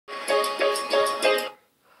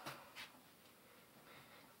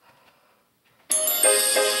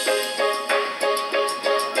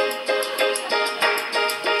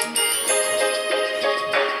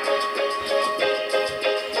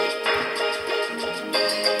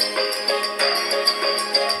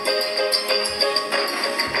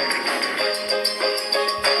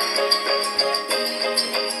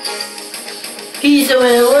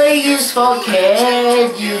useful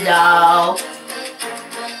kid, you know.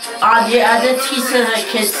 All the other teachers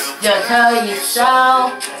kids still tell you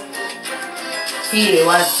so. He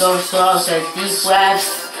was so slow and deep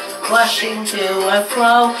breaths, rushing to and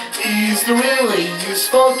fro. He's the really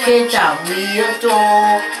useful kid that we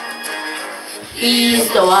adore.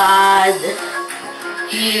 He's the one.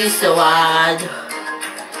 He's the one.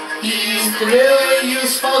 He's the really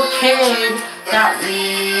useful kid that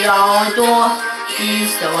we all adore.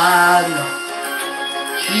 He's the one.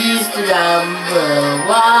 He's the number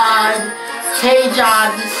one. Change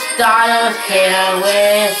on the style of hair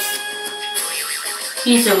with.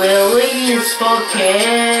 He's a really useful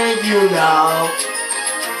kid, you know.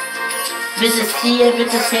 Mrs. C and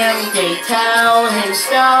Mrs. Sam, they tell him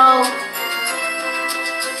so.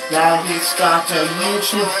 Now he's got a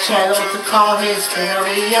YouTube channel to call his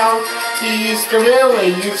very own. He's the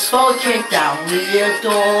really useful kid that we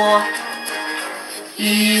adore.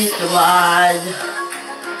 He's the one.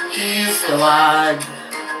 He's the one.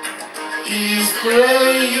 He's the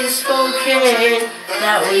really useful kid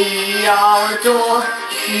that we all adore.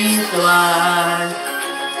 He's the one.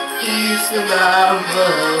 He's the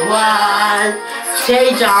number one.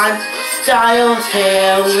 Change on styles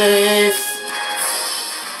hairless.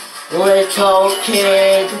 Little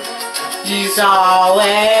kid, he's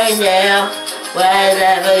always there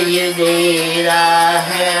whenever you need a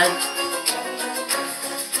hand.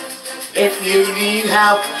 If you need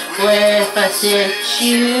help with a situation,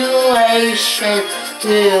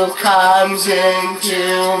 who comes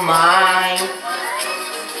into mind?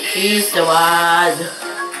 He's the one.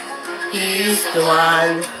 He's the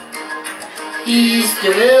one. He's the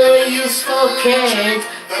really useful kid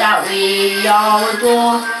that we all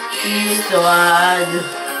adore. He's the one.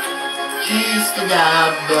 He's the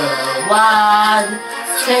number one.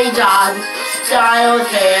 Change on style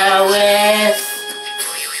hair with.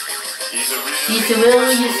 He's a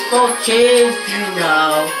really useful kid, you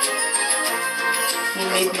know.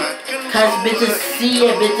 Cause Mrs. C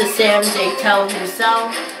and Mrs. Sam, they tell him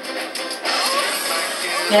so.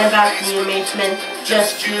 Get about the amazement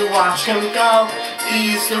just to watch him go.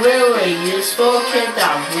 He's a really useful kid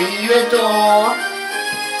that we adore.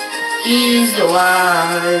 He's the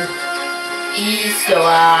one. He's the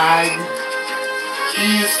one.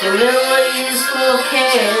 He's the really useful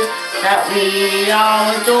kid that we all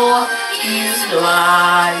adore. He's the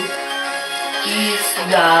one. He's the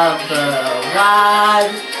number one.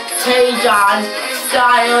 Change on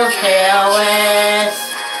styles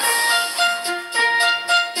hairless.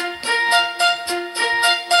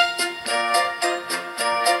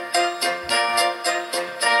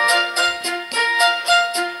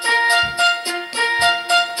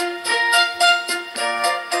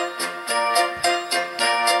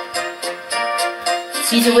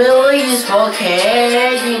 He's a really useful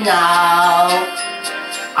kid, you know.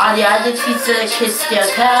 All the other teacher kids still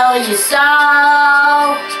tell you so.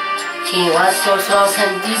 He wants so slow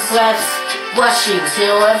and deep breaths, rushing to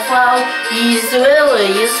and fro. He's a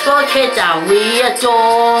really useful kid that we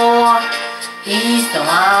adore. He's the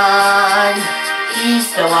one.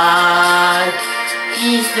 He's the one.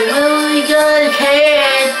 He's the really good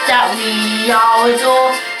kid that we all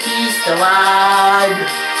adore. He's the one.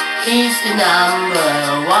 He's the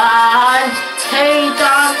number one. Change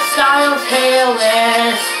on styles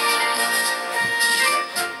hairless.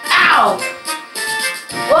 Ow!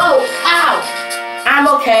 Whoa! Ow! I'm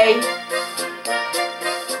okay.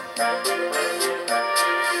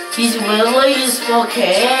 He's a really useful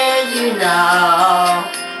kid, you know.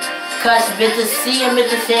 Cause Mrs. C and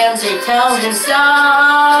Mrs. Sam, they tell him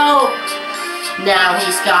so. Now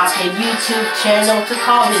he's got a YouTube channel to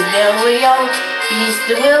call his very own. He's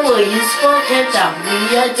the really useful kid that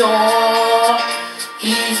we adore.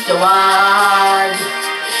 He's the one.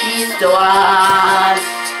 He's the one.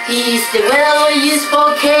 He's the really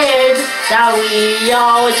useful kid that we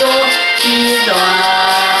all adore. He's the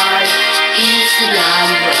one. He's the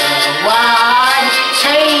number one.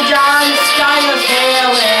 Change on styles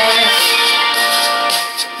hairless.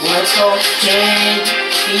 Little kid,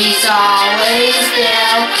 he's always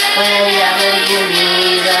there whenever you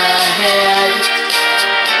need a hand.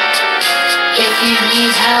 If you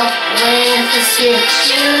need help with a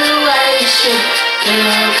situation, who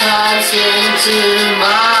comes into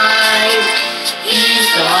mind? He's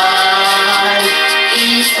the one.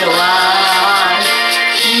 He's the one.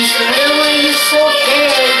 He's the really useful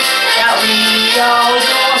kid that we all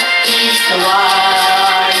adore. He's the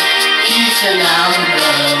one. He's the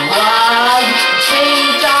number one.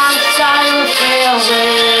 Change on silent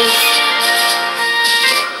hairless.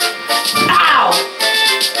 Ow!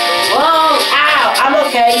 Whoa! Ow! I'm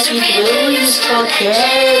okay. He's a really useful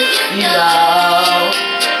kid, you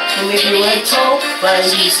but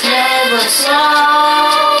he's never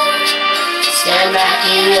slow. Stand back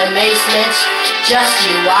in amazement, just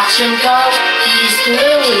you watch him go. He's the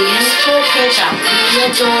really useful kid out the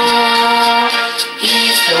door.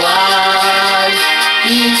 He's the one,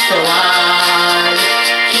 he's the one.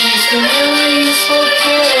 He's the really useful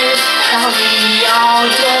kid that we all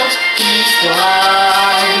adore. He's the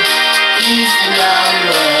one, he's the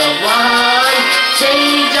number one.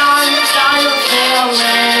 Change on the style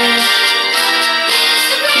tailwind.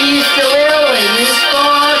 He's the really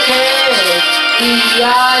useful kid we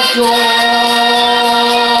adore.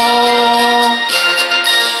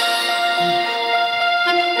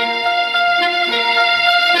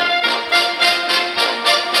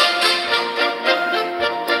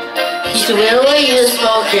 He's the really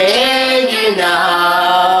useful kid, you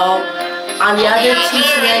know. On the other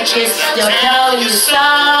teacher and kids still tell you so.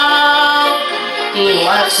 He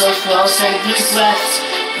wants so slow, and deep breaths,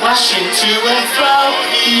 rushing to and fro.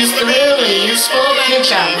 He's the really useful kid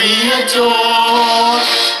that we adore.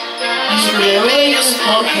 He's the really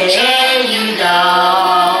useful kid, you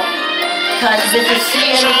know. Cause with the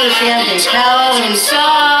sea and with the sand, they tell him so.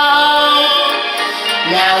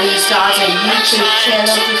 Now he starts a YouTube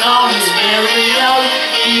channel to call his really own.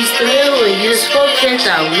 He's the really useful kid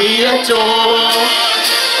that we adore.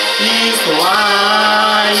 He's the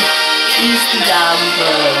one, he's the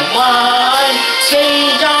number one.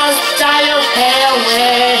 Change our style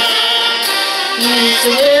tailwind. He's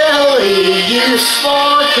the really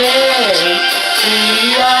useful kid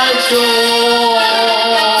we adore.